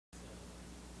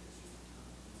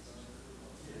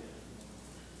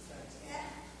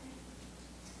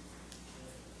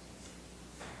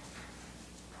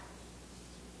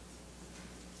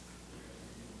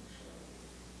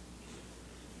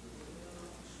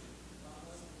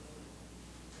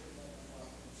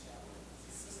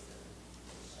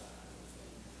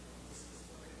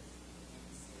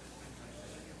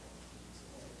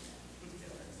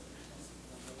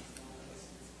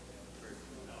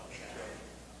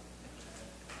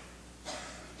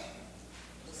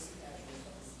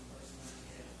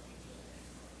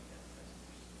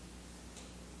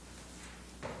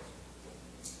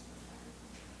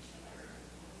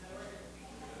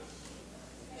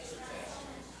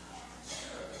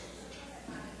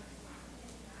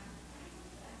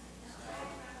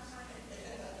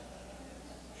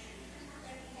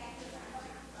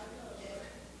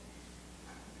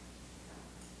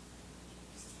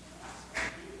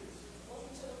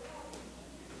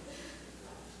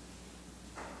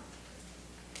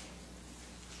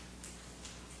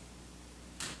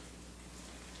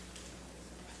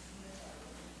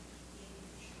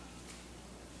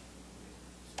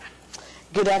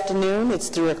Good afternoon. It's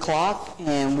 3 o'clock,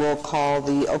 and we'll call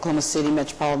the Oklahoma City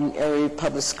Metropolitan Area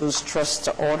Public Schools Trust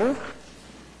to order.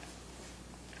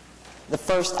 The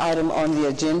first item on the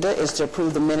agenda is to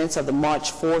approve the minutes of the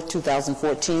March 4th,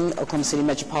 2014 Oklahoma City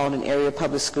Metropolitan Area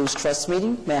Public Schools Trust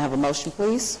meeting. May I have a motion,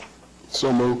 please?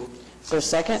 So moved. Is there a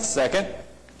second? Second.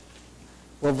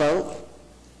 We'll vote.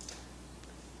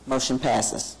 Motion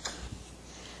passes.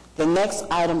 The next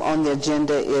item on the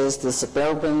agenda is the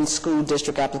Suburban School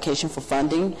District application for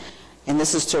funding, and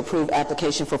this is to approve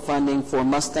application for funding for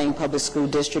Mustang Public School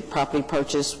District property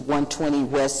purchase 120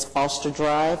 West Foster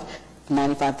Drive,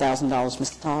 $95,000.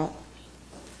 Mr. Todd.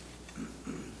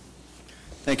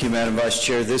 Thank you, Madam Vice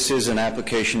Chair. This is an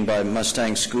application by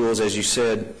Mustang Schools, as you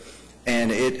said,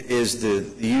 and it is the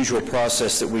usual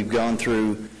process that we've gone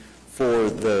through for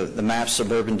the MAP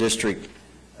Suburban District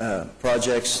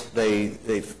projects.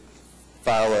 They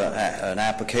file an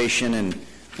application, and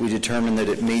we determine that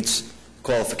it meets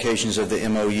qualifications of the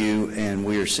MOU, and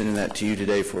we are sending that to you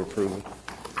today for approval.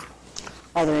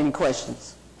 Are there any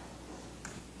questions?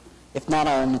 If not,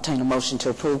 I'll entertain a motion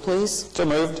to approve, please. So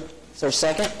moved. Is there a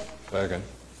second? Second.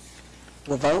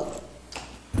 We'll vote.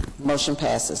 Motion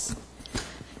passes.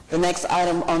 The next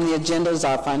item on the agenda is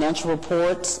our financial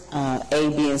reports, A,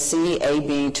 B, and C. A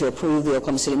being to approve the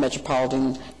Oklahoma City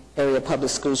Metropolitan Area Public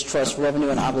Schools Trust Revenue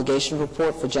and Obligation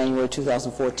Report for January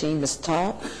 2014. Mr.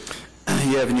 Todd?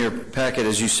 You have in your packet,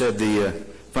 as you said, the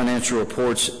financial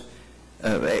reports,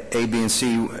 A, B, and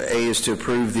C. A is to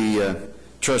approve the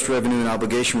Trust Revenue and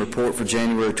Obligation Report for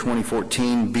January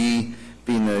 2014. B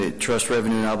being the Trust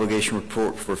Revenue and Obligation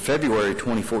Report for February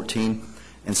 2014.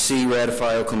 And C,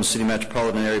 ratify Oklahoma City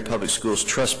Metropolitan Area Public Schools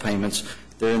Trust payments.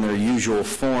 They're in their usual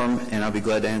form, and I'll be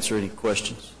glad to answer any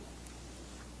questions.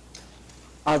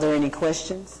 Are there any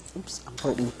questions? Oops, I'm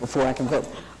voting before I can vote.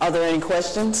 Are there any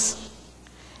questions?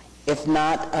 If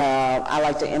not, I'd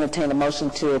like to entertain a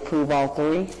motion to approve all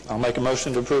three. I'll make a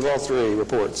motion to approve all three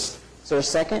reports. Is there a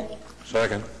second?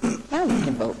 Second. Now we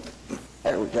can vote.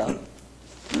 There we go.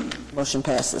 Motion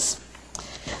passes.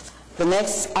 The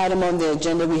next item on the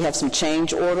agenda, we have some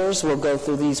change orders. We'll go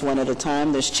through these one at a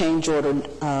time. There's change order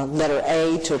letter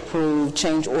A to approve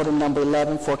change order number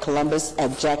 11 for Columbus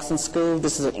at Jackson School.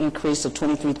 This is an increase of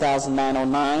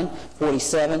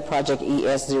 $23,909.47, project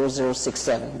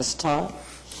ES0067. Mr. Todd?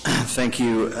 Thank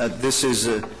you. This is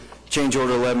change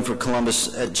order 11 for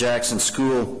Columbus at Jackson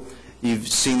School. You've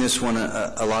seen this one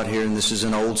a lot here, and this is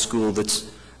an old school that's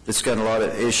got a lot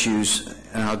of issues,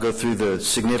 and I'll go through the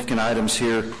significant items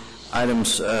here.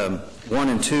 Items 1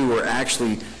 and 2 are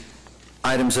actually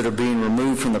items that are being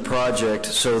removed from the project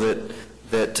so that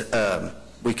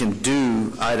we can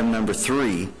do item number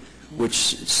 3, which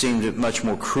seemed much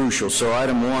more crucial. So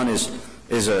item 1 is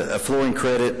a flooring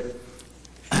credit,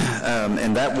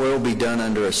 and that will be done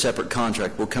under a separate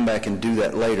contract. We'll come back and do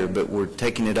that later, but we're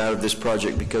taking it out of this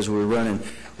project because we're running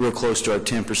real close to our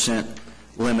 10%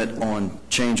 limit on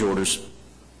change orders.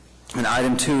 And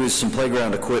item 2 is some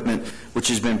playground equipment which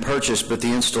has been purchased, but the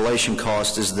installation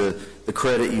cost is the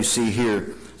credit you see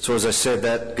here. So as I said,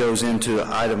 that goes into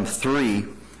item 3,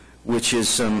 which is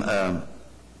some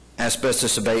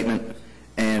asbestos abatement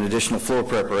and additional floor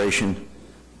preparation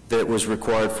that was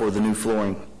required for the new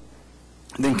flooring.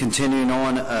 And then continuing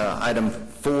on, item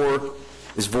 4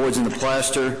 is voids in the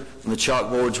plaster. When the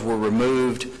chalkboards were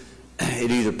removed,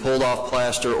 it either pulled off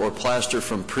plaster or plaster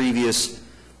from previous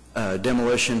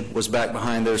demolition was back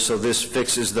behind there, so this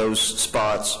fixes those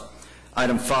spots.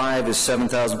 Item 5 is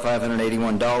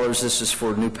 $7,581. This is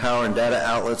for new power and data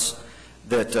outlets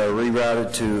that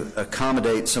rerouted to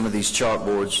accommodate some of these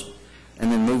chalkboards.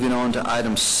 And then moving on to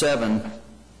item 7,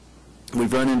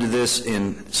 we've run into this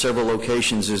in several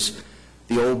locations. Is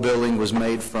the old building was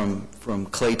made from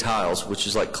clay tiles, which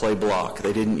is like clay block.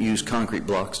 They didn't use concrete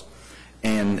blocks.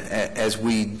 And as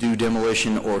we do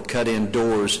demolition or cut in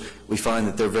doors, we find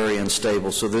that they're very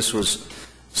unstable. So this was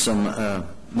some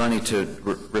money to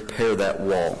repair that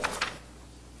wall.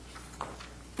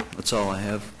 That's all I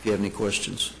have. If you have any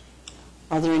questions.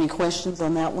 Are there any questions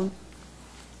on that one?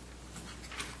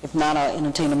 If not, I'll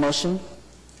entertain a motion.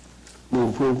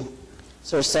 Move approval.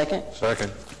 Is there a second?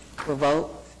 Second. We'll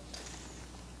vote.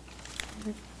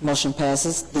 Motion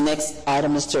passes. The next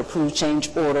item is to approve change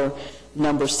order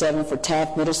number 7 for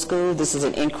Taft Middle School. This is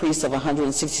an increase of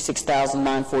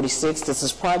 $166,946. This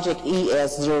is project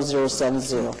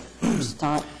ES0070. Mr.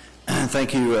 Todd?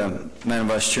 Thank you, Madam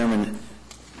Vice Chairman.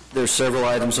 There are several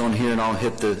items on here, and I'll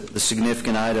hit the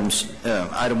significant items.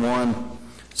 Item 1,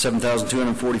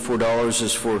 $7,244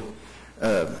 is for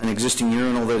an existing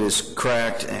urinal that is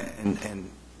cracked, and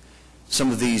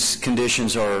some of these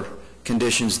conditions are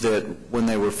conditions that when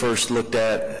they were first looked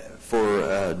at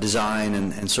for design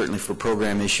and certainly for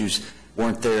program issues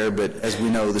weren't there, but as we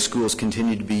know, the schools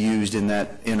continued to be used in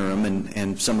that interim,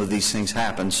 and some of these things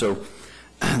happened. So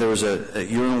there was a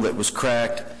urinal that was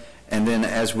cracked, and then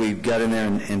as we got in there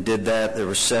and did that, there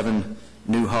were 7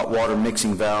 new hot water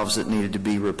mixing valves that needed to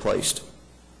be replaced.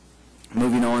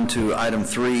 Moving on to item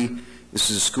 3, this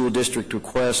is a school district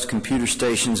request. Computer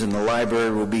stations in the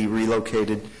library will be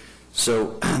relocated.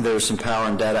 So there are some power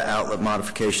and data outlet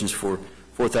modifications for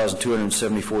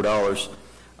 $4,274.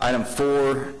 Item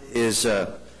 4 is,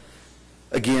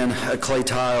 again, a clay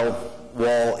tile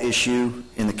wall issue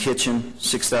in the kitchen,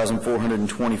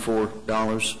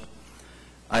 $6,424.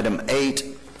 Item 8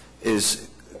 is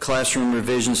classroom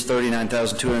revisions,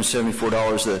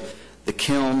 $39,274. The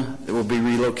kiln that will be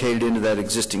relocated into that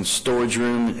existing storage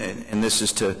room, and this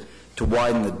is to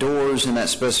widen the doors in that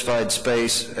specified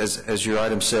space, as your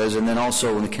item says. And then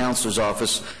also in the counselor's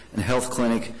office and health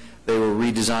clinic, they were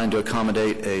redesigned to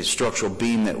accommodate a structural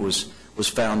beam that was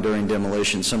found during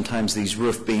demolition. Sometimes these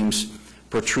roof beams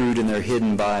protrude and they're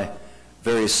hidden by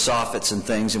various soffits and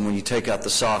things, and when you take out the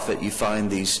soffit, you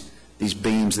find these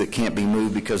beams that can't be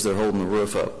moved because they're holding the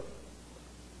roof up.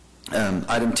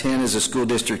 Item 10 is a school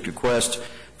district request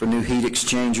for new heat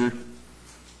exchanger.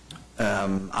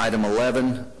 Item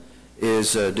 11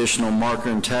 is additional marker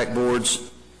and tack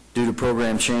boards due to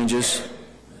program changes.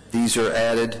 These are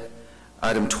added.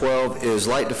 Item 12 is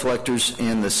light deflectors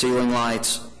in the ceiling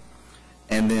lights,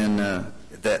 and then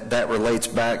that relates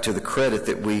back to the credit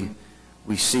that we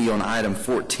see on item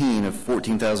 14 of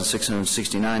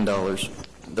 $14,669.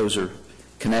 Those are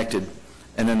connected.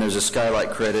 And then there's a skylight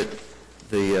credit.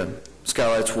 The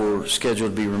skylights were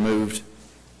scheduled to be removed,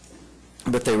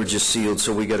 but they were just sealed,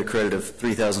 so we got a credit of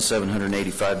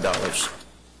 $3,785.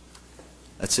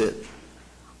 That's it.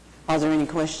 Are there any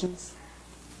questions?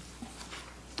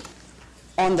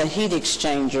 On the heat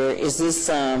exchanger, is this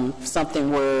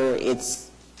something where it's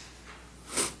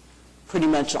pretty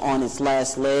much on its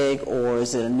last leg, or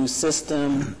is it a new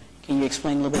system? Can you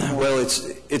explain a little bit more? Well,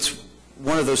 it's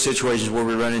one of those situations where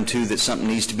we run into that something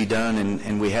needs to be done,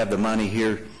 and we have the money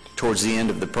here towards the end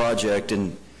of the project,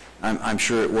 and I'm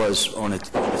sure it was on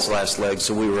its last leg,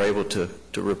 so we were able to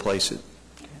replace it.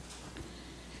 Okay.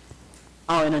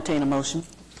 I'll entertain a motion.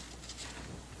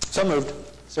 So moved.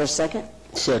 Is there a second?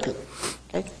 Second.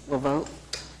 Okay, we'll vote.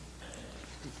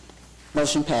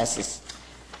 Motion passes.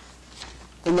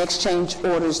 The next change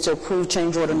order is to approve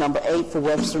change order number 8 for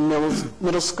Webster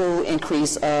Middle School,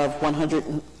 increase of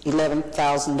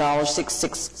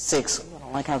 $111,666. I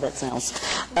don't like how that sounds.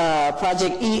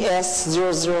 Project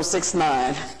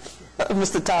ES0069.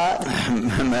 Mr. Todd?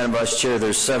 Madam Vice Chair,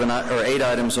 there's 8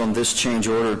 items on this change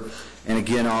order, and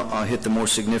again, I'll hit the more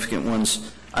significant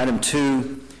ones. Item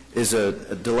 2 is a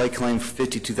delay claim for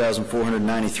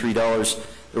 $52,493.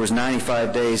 There was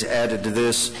 95 days added to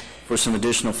this for some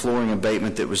additional flooring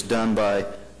abatement that was done by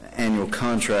annual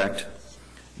contract.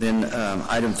 Then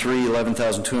item 3,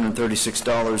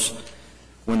 $11,236.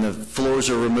 When the floors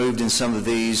are removed in some of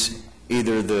these,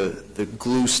 either the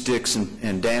glue sticks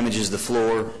and damages the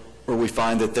floor, or we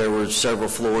find that there were several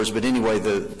floors, but anyway,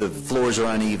 the floors are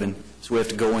uneven, so we have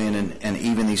to go in and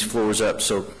even these floors up.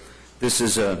 So this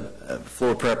is a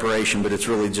floor preparation, but it's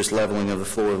really just leveling of the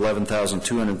floor,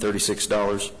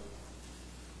 $11,236.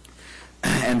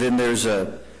 And then there's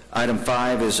item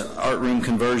 5 is art room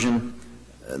conversion.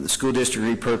 The school district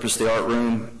repurposed the art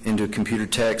room into computer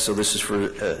tech, so this is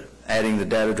for adding the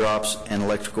data drops and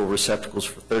electrical receptacles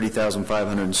for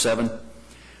 $30,507.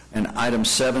 And item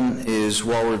 7 is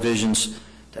wall revisions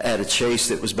to add a chase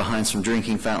that was behind some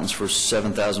drinking fountains for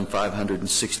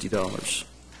 $7,560.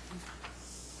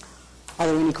 Are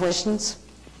there any questions?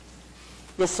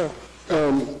 Yes, sir.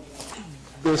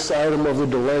 This item of the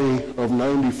delay of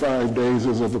 95 days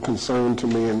is of a concern to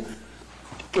me, and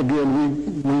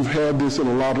again, we've had this in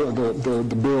a lot of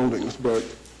the buildings, but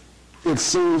it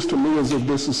seems to me as if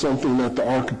this is something that the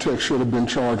architect should have been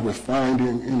charged with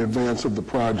finding in advance of the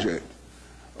project.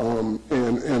 And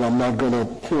I'm not going to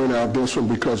point out this one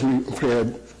because we've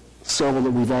had several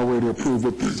that we've already approved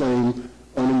with the same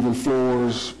uneven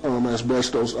floors,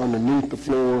 asbestos underneath the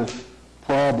floor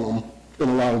problem in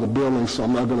a lot of the buildings, so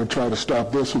I'm not going to try to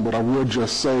stop this one, but I would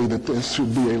just say that this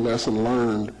should be a lesson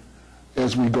learned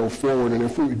as we go forward, and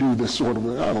if we do this sort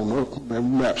of, I don't know,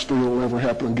 MAP 3 will ever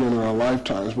happen again in our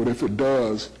lifetimes, but if it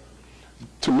does,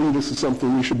 to me this is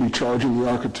something we should be charging the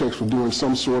architects for doing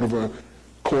some sort of a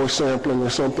core sampling or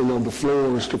something of the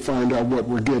floors to find out what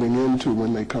we're getting into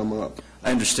when they come up. I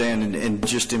understand, and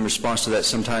just in response to that,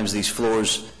 sometimes these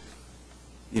floors,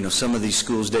 you know, some of these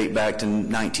schools date back to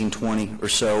 1920 or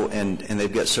so, and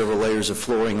they've got several layers of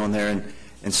flooring on there,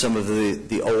 and some of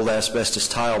the old asbestos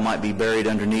tile might be buried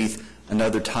underneath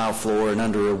another tile floor and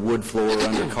under a wood floor or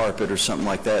under carpet or something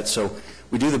like that. So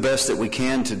we do the best that we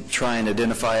can to try and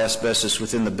identify asbestos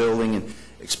within the building, and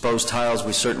exposed tiles,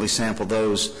 we certainly sample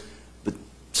those. But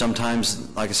sometimes,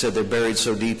 like I said, they're buried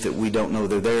so deep that we don't know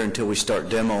they're there until we start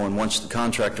demo, and once the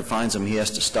contractor finds them, he has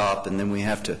to stop, and then we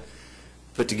have to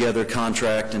put together a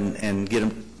contract and get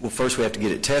them. Well, first we have to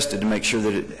get it tested to make sure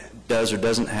that it does or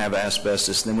doesn't have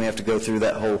asbestos. Then we have to go through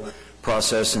that whole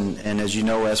process, and as you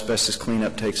know, asbestos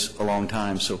cleanup takes a long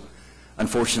time. So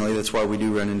unfortunately, that's why we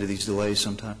do run into these delays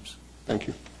sometimes. Thank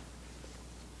you.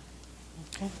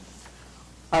 Okay.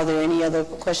 Are there any other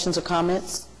questions or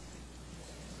comments?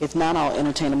 If not, I'll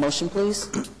entertain a motion, please.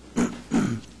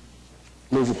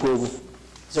 Move approval.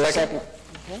 Is there a second?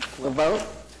 Okay. We'll vote.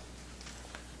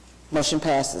 Motion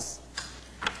passes.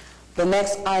 The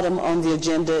next item on the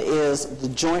agenda is the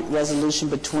joint resolution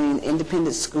between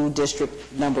Independent School District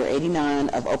Number 89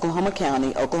 of Oklahoma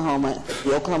County, Oklahoma,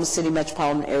 the Oklahoma City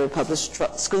Metropolitan Area Public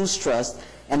Schools Trust,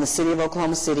 and the City of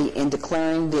Oklahoma City in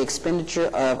declaring the expenditure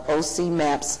of OC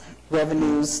MAPS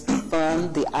revenues to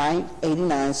fund the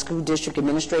I-89 School District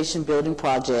Administration Building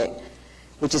Project,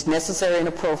 which is necessary and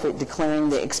appropriate, declaring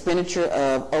the expenditure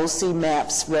of OC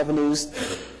MAPS revenues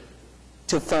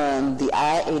to fund the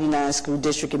I-89 School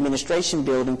District Administration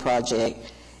Building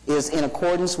Project is in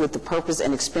accordance with the purpose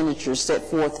and expenditures set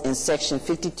forth in Section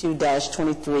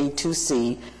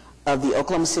 52-23-2C of the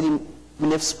Oklahoma City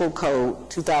Municipal Code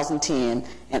 2010,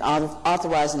 and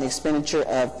authorizing the expenditure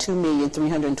of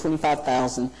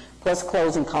 $2,325,000 plus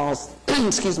closing costs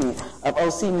excuse me, of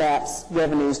OC MAPS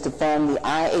revenues to fund the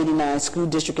I-89 School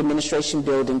District Administration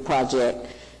Building Project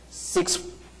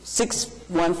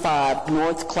 615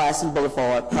 North Classen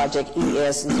Boulevard, Project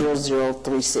ES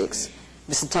 0036.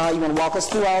 Mr. Todd, you want to walk us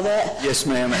through all that? Yes,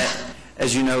 ma'am.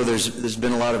 As you know, there's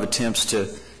been a lot of attempts to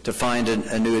find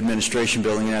a new administration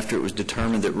building after it was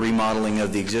determined that remodeling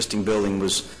of the existing building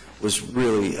was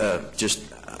really just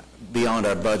beyond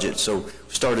our budget. So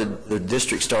the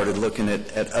district started looking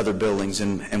at other buildings,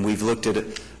 and we've looked at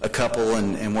a couple,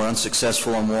 and we're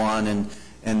unsuccessful on one,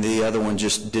 and the other one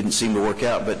just didn't seem to work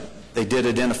out. But they did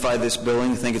identify this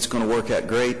building. I think it's going to work out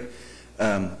great.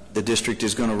 The district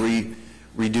is going to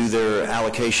redo their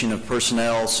allocation of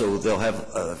personnel, so they'll have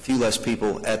a few less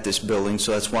people at this building,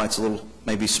 so that's why it's a little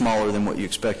maybe smaller than what you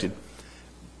expected.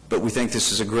 But we think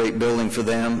this is a great building for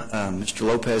them. Mr.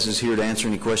 Lopez is here to answer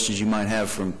any questions you might have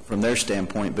from their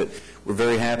standpoint, but we're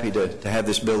very happy to have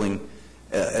this building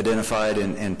identified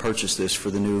and purchase this for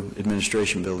the new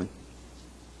administration building.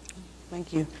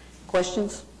 Thank you.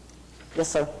 Questions? Yes,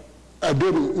 sir. I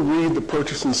didn't read the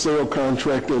purchase and sale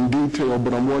contract in detail,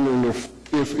 but I'm wondering if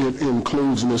it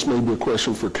includes, and this may be a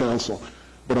question for council,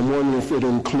 but I'm wondering if it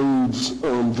includes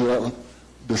the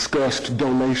discussed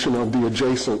donation of the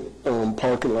adjacent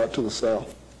parking lot to the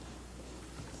south.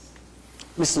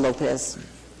 Mr. Lopez.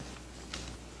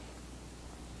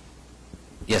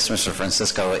 Yes, Mr.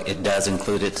 Francisco, it does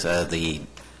include it. The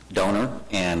donor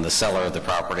and the seller of the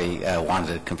property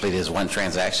wanted to complete his one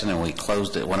transaction, and we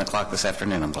closed at 1 o'clock this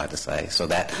afternoon, I'm glad to say. So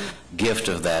that gift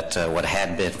of that, what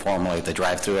had been formerly the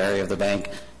drive-through area of the bank,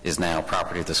 is now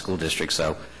property of the school district.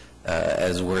 So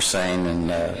as we're saying,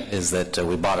 is that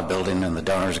we bought a building and the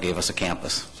donors gave us a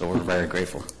campus. So we're very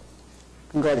grateful.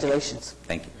 Congratulations.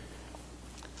 Thank you.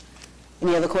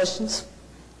 Any other questions?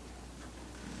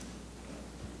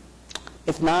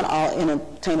 If not, I'll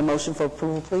entertain a motion for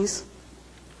approval, please.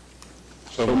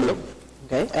 So moved.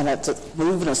 Okay, and that's a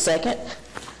move in a second.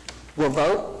 We'll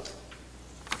vote.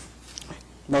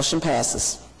 Motion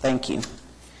passes. Thank you.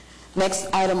 Next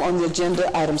item on the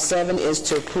agenda, item 7, is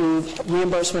to approve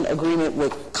reimbursement agreement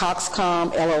with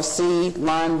Coxcom LLC,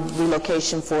 line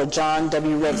relocation for John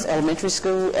W. Rex Elementary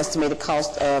School, estimated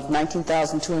cost of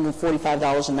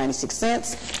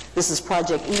 $19,245.96. This is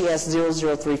project ES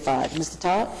 0035. Mr.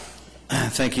 Todd?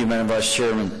 Thank you, Madam Vice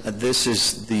Chairman. This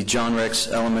is the John Rex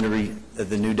Elementary,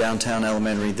 the new downtown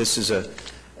elementary. This is a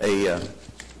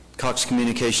Cox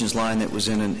Communications line that was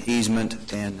in an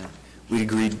easement, and we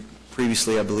agreed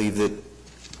previously, I believe, that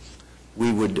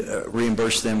we would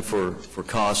reimburse them for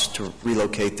costs to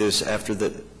relocate this after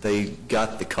they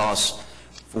got the costs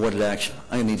for what it actually,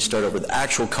 I need to start over, the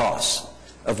actual costs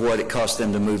of what it cost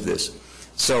them to move this.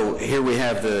 So here we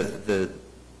have the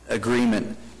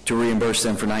agreement to reimburse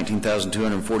them for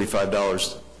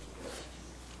 $19,245.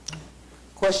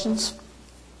 Questions?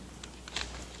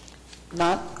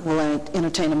 Not, we'll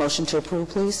entertain a motion to approve,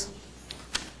 please.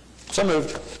 So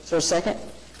moved. Is there a second?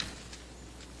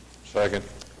 Second.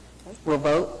 We'll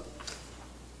vote.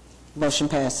 Motion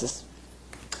passes.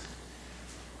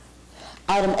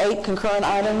 Item 8, concurrent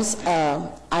items.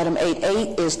 Item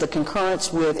 8.8 is the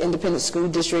concurrence with Independent School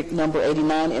District number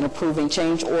 89 in approving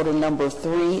change order number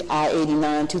 3,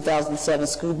 I-89 2007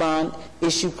 school bond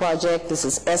issue project. This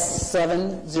is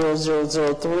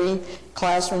S70003,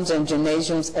 classrooms and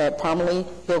gymnasiums at Parmalee,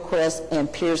 Hillcrest,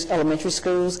 and Pierce Elementary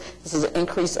Schools. This is an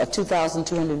increase of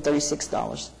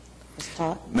 $2,236. Mr.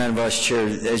 Todd? Madam Vice Chair,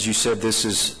 as you said, this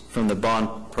is from the bond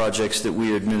projects that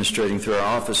we are administrating through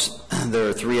our office. There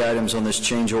are 3 items on this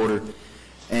change order,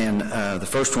 and the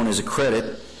first one is a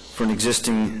credit for an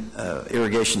existing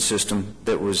irrigation system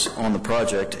that was on the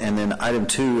project, and then item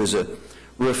 2 is a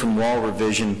roof and wall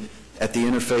revision at the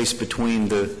interface between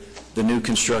the new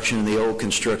construction and the old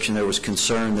construction. There was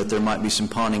concern that there might be some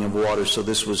ponding of water, so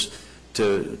this was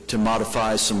to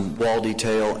modify some wall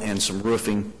detail and some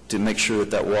roofing to make sure that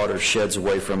that water sheds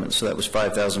away from it. So that was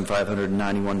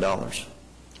 $5,591.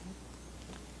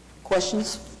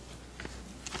 Questions?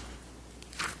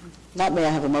 Not, may I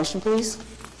have a motion, please?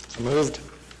 So moved.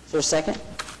 Is there a second?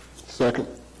 Second.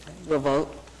 Your vote.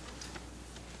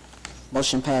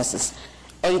 Motion passes.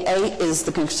 8.8 is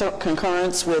the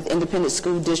concurrence with Independent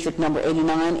School District number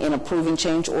 89 in approving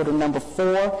change order number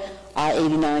 4,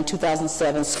 I-89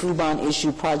 2007 school bond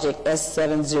issue project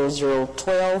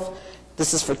S70012.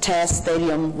 This is for Taft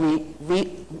Stadium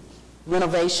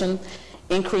renovation,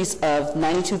 increase of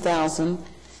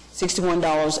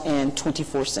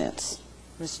 $92,061.24.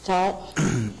 Mr. Todd?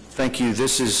 Thank you.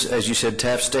 This is, as you said,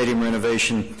 Taft Stadium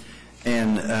renovation,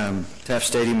 and Taft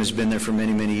Stadium has been there for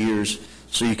many, many years,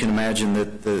 so you can imagine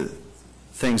that the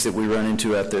things that we run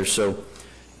into out there. So,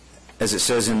 as it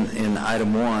says in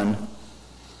item 1,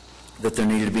 that there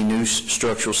needed to be new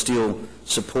structural steel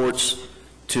supports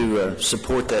to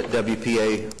support that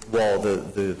WPA wall,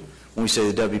 when we say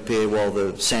the WPA wall,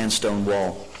 the sandstone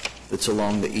wall that's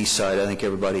along the east side. I think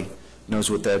everybody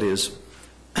knows what that is.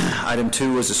 Item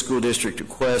 2 was a school district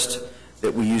request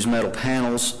that we use metal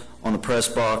panels on the press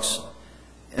box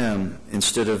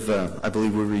instead of, I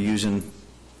believe we were using,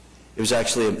 it was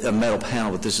actually a metal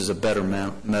panel, but this is a better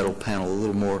metal panel, a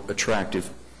little more attractive.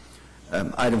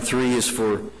 Item 3 is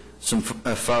for some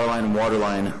fire line and water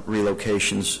line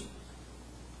relocations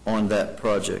on that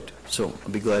project. So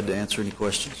I'll be glad to answer any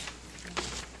questions.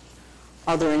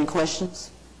 Are there any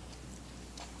questions?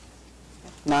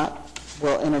 If not,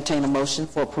 we'll entertain a motion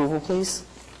for approval, please.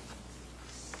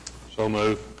 So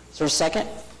moved. Is there a second?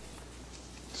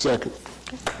 Second.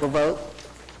 We'll vote.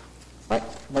 Right.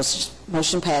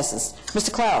 Motion passes.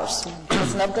 Mr. Clowers, give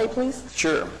us an update, please.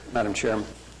 Sure, Madam Chairman,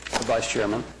 or Vice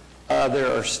Chairman.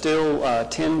 There are still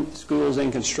 10 schools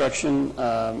in construction.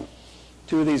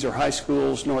 2 of these are high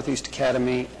schools, Northeast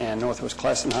Academy and Northwest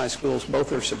Classen High Schools.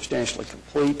 Both are substantially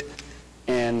complete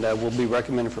and will be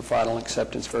recommended for final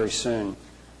acceptance very soon.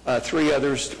 3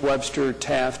 others, Webster,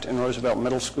 Taft, and Roosevelt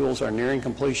Middle Schools, are nearing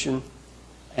completion.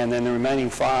 And then the remaining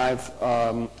 5,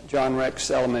 John Rex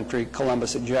Elementary,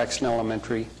 Columbus at Jackson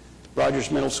Elementary,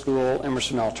 Rogers Middle School,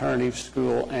 Emerson Alternative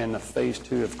School, and the Phase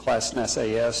 2 of Classen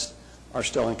SAS are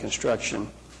still in construction.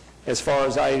 As far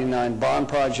as I-89 bond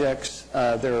projects,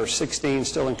 there are 16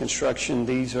 still in construction.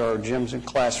 These are gyms and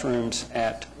classrooms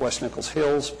at West Nichols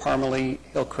Hills, Parmalee,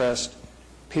 Hillcrest,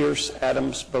 Pierce,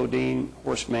 Adams, Bodine,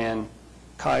 Horseman,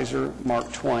 Kaiser,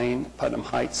 Mark Twain, Putnam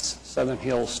Heights, Southern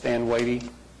Hills, Stanwatie,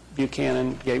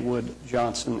 Buchanan, Gatewood,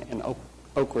 Johnson, and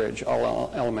Oak Ridge, all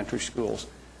elementary schools.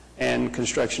 And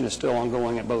construction is still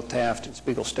ongoing at both Taft and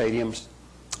Spiegel stadiums.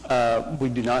 We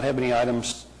do not have any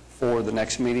items for the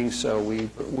next meeting, so we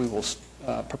will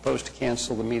propose to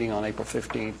cancel the meeting on April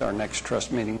 15th. Our next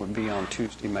trust meeting would be on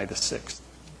Tuesday, May the 6th.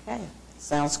 Okay,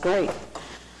 sounds great.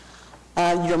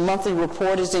 Your monthly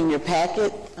report is in your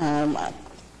packet. I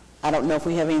don't know if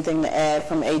we have anything to add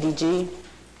from ADG.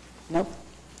 Nope.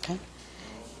 Okay.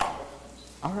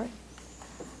 All right.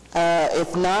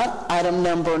 If not, item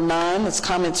number 9 is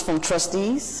comments from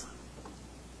trustees.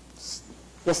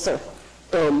 Yes, sir.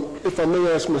 If I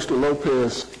may ask Mr.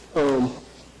 Lopez,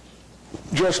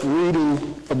 just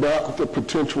reading about the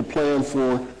potential plan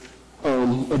for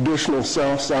additional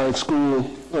Southside school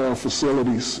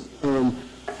facilities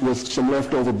with some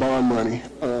leftover bond money,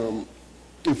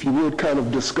 if you would kind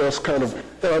of discuss and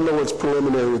I know it's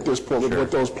preliminary at this point, but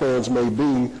what those plans may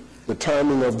be, the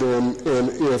timing of them, and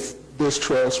if this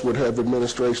trust would have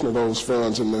administration of those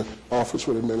funds and the office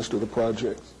would administer the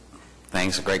projects.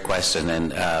 Thanks, a great question.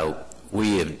 And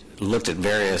we have looked at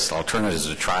various alternatives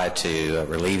to try to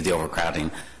relieve the overcrowding.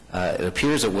 It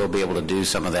appears that we'll be able to do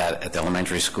some of that at the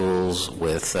elementary schools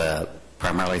with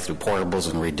primarily through portables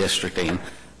and redistricting.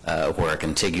 where a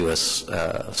contiguous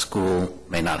school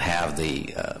may not have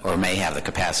or may have the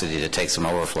capacity to take some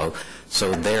overflow.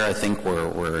 So there, I think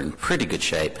we're in pretty good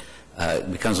shape.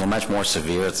 It becomes much more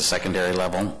severe at the secondary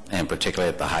level, and particularly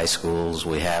at the high schools.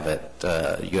 We have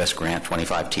at U.S. Grant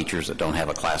 25 teachers that don't have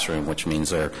a classroom, which means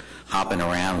they're hopping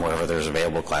around wherever there's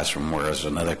available classroom, whereas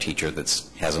another teacher that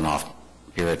has an off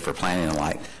period for planning and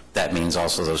like. That means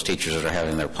also those teachers that are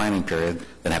having their planning period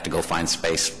then have to go find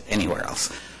space anywhere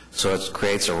else. So it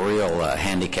creates a real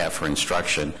handicap for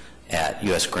instruction. At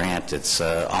U.S. Grant, it's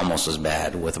almost as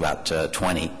bad with about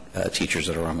 20 teachers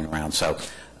that are roaming around. So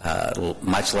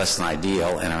much less than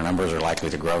ideal, and our numbers are likely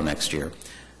to grow next year.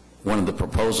 One of the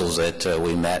proposals that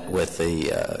we met with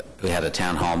we had a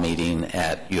town hall meeting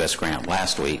at U.S. Grant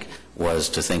last week, was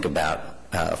to think about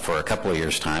for a couple of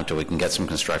years' time till we can get some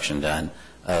construction done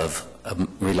of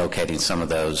relocating some of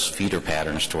those feeder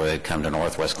patterns to where they'd come to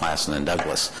Northwest Classen and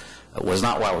Douglas. It was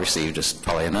not well received, just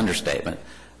probably an understatement,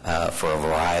 for a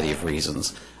variety of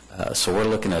reasons. So we're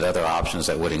looking at other options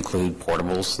that would include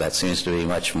portables. That seems to be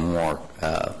much more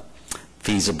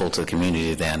feasible to the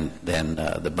community than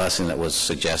the busing that was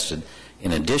suggested.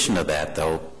 In addition to that,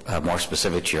 though, more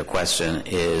specific to your question,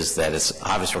 is that it's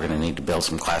obvious we're going to need to build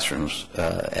some classrooms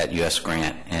at U.S.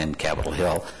 Grant and Capitol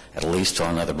Hill, at least till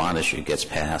another bond issue gets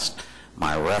passed.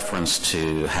 My reference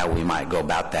to how we might go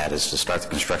about that is to start the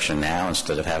construction now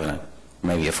instead of having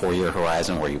maybe a 4-year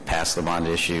horizon where you pass the bond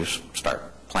issues, start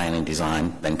planning,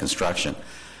 design, then construction.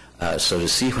 So to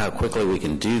see how quickly we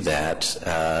can do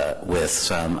that with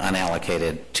some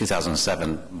unallocated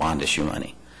 2007 bond issue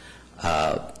money.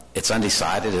 It's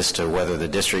undecided as to whether the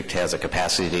district has a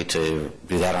capacity to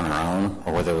do that on our own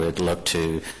or whether we'd look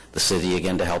to the city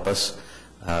again to help us.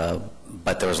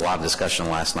 But there was a lot of discussion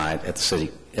last night at the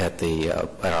city, at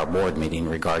our board meeting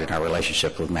regarding our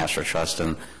relationship with Master Trust,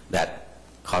 and that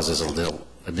causes a little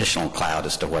additional cloud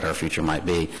as to what our future might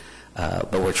be.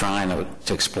 But we're trying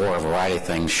to explore a variety of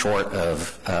things short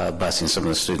of busing some of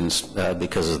the students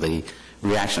because of the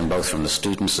reaction both from the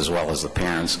students as well as the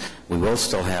parents. We will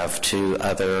still have 2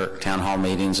 other town hall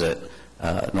meetings at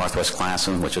Northwest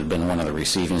Classen, which had been one of the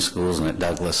receiving schools, and at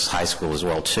Douglas High School as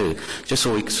well too, just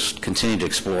so we continue to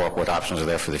explore what options are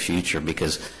there for the future,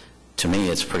 because to me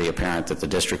it's pretty apparent that the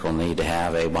district will need to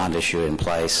have a bond issue in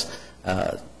place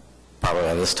probably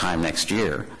by this time next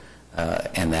year,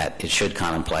 and that it should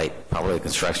contemplate probably the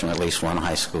construction of at least 1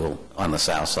 high school on the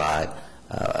south side,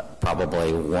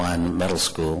 probably 1 middle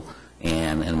school,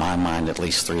 and in my mind at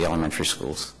least 3 elementary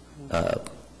schools.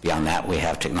 Beyond that, we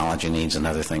have technology needs and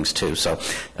other things too. So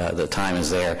the time is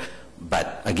there.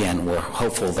 But again, we're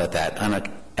hopeful that that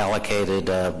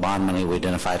unallocated bond money we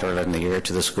identified earlier in the year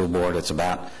to the school board, it's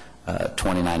about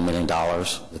 $29 million,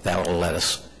 that will let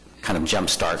us kind of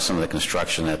jumpstart some of the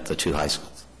construction at the 2 high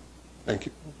schools. Thank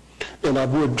you. And I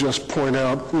would just point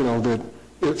out, that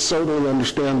it's certainly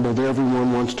understandable that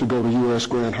everyone wants to go to U.S.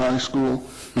 Grant High School.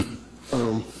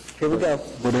 Here we go.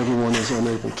 But everyone is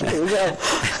unable to. Here we go.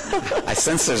 I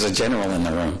sense there's a general in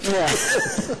the room. Yeah.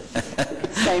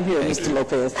 Same here, Mr.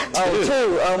 Lopez. Oh,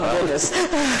 2. Oh, my goodness.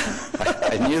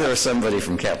 I knew there was somebody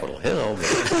from Capitol Hill,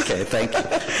 but okay, thank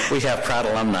you. We have proud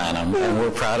alumni, and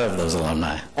we're proud of those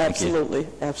alumni. Absolutely,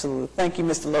 absolutely. Thank you,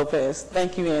 Mr. Lopez.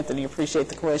 Thank you, Anthony. Appreciate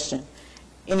the question.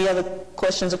 Any other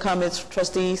questions or comments,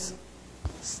 trustees,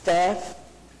 staff,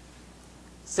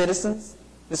 citizens?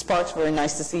 Ms. Parks, very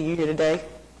nice to see you here today.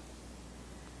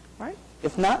 All right.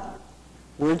 If not,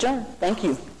 we're adjourned. Thank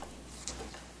you.